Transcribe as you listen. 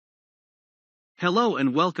Hello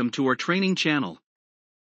and welcome to our training channel.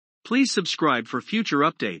 Please subscribe for future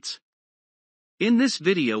updates. In this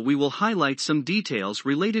video we will highlight some details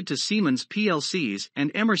related to Siemens PLCs and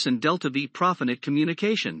Emerson DeltaV Profinet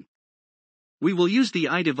communication. We will use the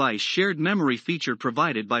iDevice shared memory feature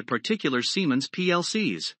provided by particular Siemens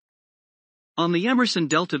PLCs. On the Emerson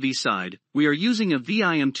DeltaV side, we are using a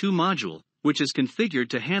VIM2 module, which is configured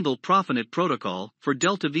to handle Profinet protocol for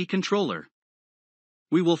DeltaV controller.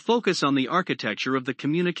 We will focus on the architecture of the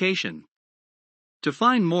communication. To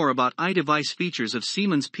find more about iDevice features of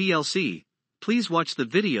Siemens PLC, please watch the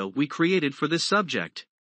video we created for this subject.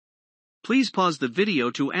 Please pause the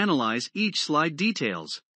video to analyze each slide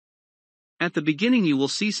details. At the beginning you will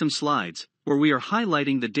see some slides, where we are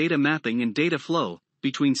highlighting the data mapping and data flow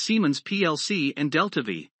between Siemens PLC and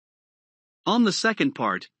DeltaV. On the second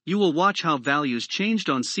part, you will watch how values changed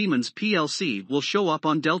on Siemens PLC will show up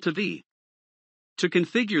on DeltaV. To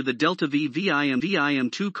configure the DeltaV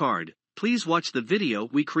VIM2 card, please watch the video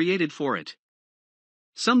we created for it.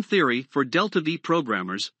 Some theory for DeltaV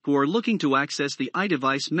programmers who are looking to access the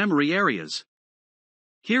iDevice memory areas.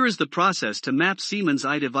 Here is the process to map Siemens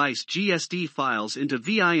iDevice GSD files into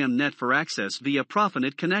VIMnet for access via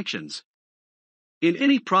Profinet connections. In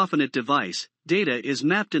any Profinet device, data is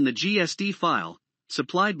mapped in the GSD file,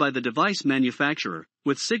 supplied by the device manufacturer,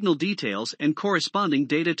 with signal details and corresponding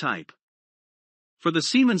data type. For the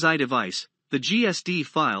Siemens iDevice, the GSD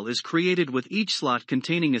file is created with each slot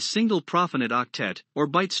containing a single Profinet octet or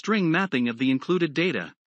byte string mapping of the included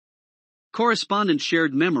data. Correspondent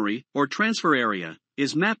shared memory, or transfer area,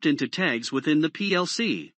 is mapped into tags within the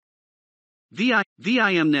PLC.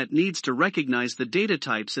 VIMnet needs to recognize the data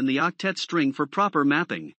types in the octet string for proper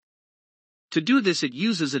mapping. To do this it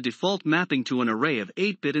uses a default mapping to an array of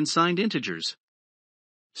 8-bit unsigned integers.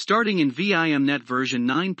 Starting in VIMnet version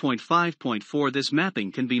 9.5.4, this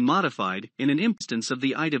mapping can be modified in an instance of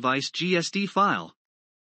the iDevice GSD file.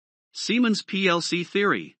 Siemens PLC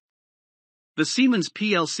theory. The Siemens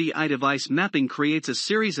PLC iDevice mapping creates a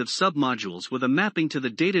series of submodules with a mapping to the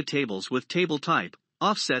data tables with table type,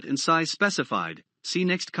 offset and size specified. See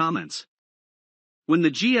next comments. When the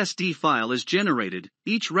GSD file is generated,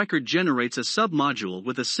 each record generates a submodule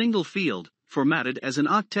with a single field, formatted as an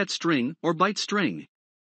octet string or byte string.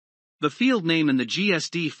 The field name in the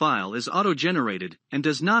GSD file is auto-generated and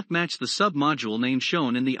does not match the submodule name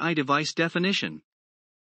shown in the iDevice definition.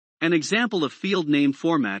 An example of field name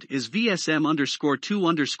format is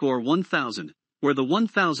VSM_2_1000, where the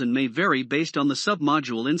 1000 may vary based on the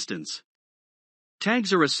submodule instance.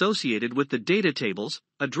 Tags are associated with the data tables,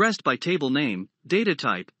 addressed by table name, data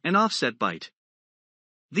type, and offset byte.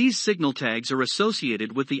 These signal tags are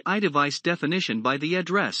associated with the iDevice definition by the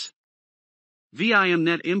address.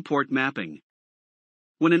 VIMnet import mapping.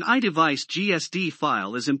 When an iDevice GSD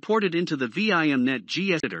file is imported into the VIMnet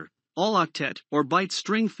GSD editor, all octet or byte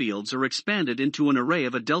string fields are expanded into an array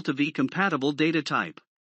of a DeltaV compatible data type.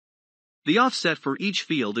 The offset for each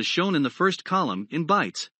field is shown in the first column in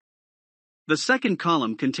bytes. The second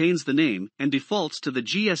column contains the name and defaults to the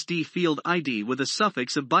GSD field ID with a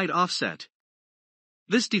suffix of byte offset.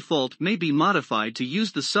 This default may be modified to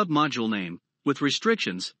use the submodule name, with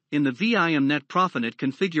restrictions, in the VIMnet Profinet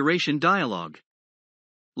configuration dialog.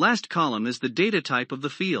 Last column is the data type of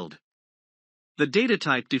the field. The data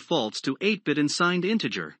type defaults to 8-bit unsigned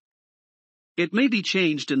integer. It may be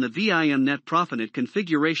changed in the VIMnet Profinet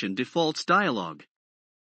configuration defaults dialog.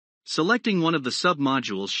 Selecting one of the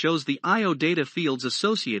submodules shows the I/O data fields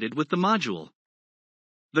associated with the module.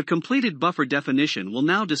 The completed buffer definition will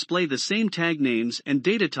now display the same tag names and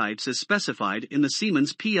data types as specified in the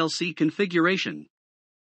Siemens PLC configuration.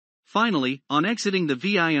 Finally, on exiting the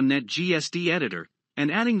VIMnet GSD editor, and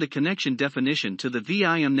adding the connection definition to the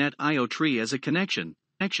VIMnet I/O tree as a connection,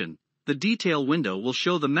 the detail window will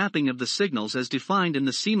show the mapping of the signals as defined in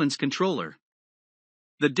the Siemens controller.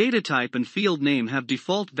 The data type and field name have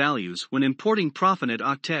default values when importing Profinet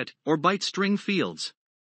octet or byte string fields.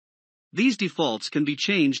 These defaults can be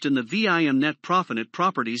changed in the VIMnet Profinet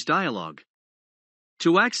Properties dialog.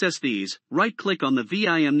 To access these, right-click on the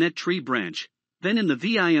VIMnet tree branch, then in the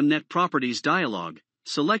VIMnet Properties dialog,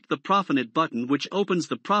 select the Profinet button which opens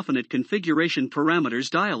the Profinet Configuration Parameters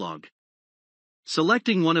dialog.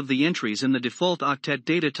 Selecting one of the entries in the default octet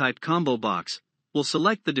data type combo box will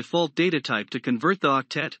select the default data type to convert the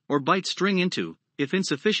octet or byte string into. If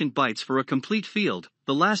insufficient bytes for a complete field,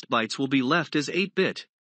 the last bytes will be left as 8-bit.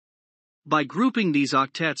 By grouping these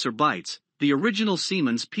octets or bytes, the original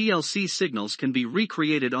Siemens PLC signals can be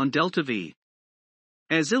recreated on DeltaV.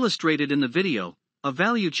 As illustrated in the video, a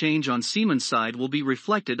value change on Siemens side will be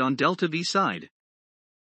reflected on DeltaV side.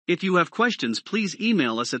 If you have questions, please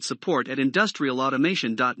email us at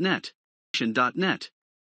support@industrialautomation.net.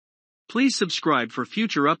 Please subscribe for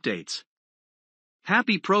future updates.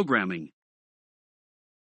 Happy programming!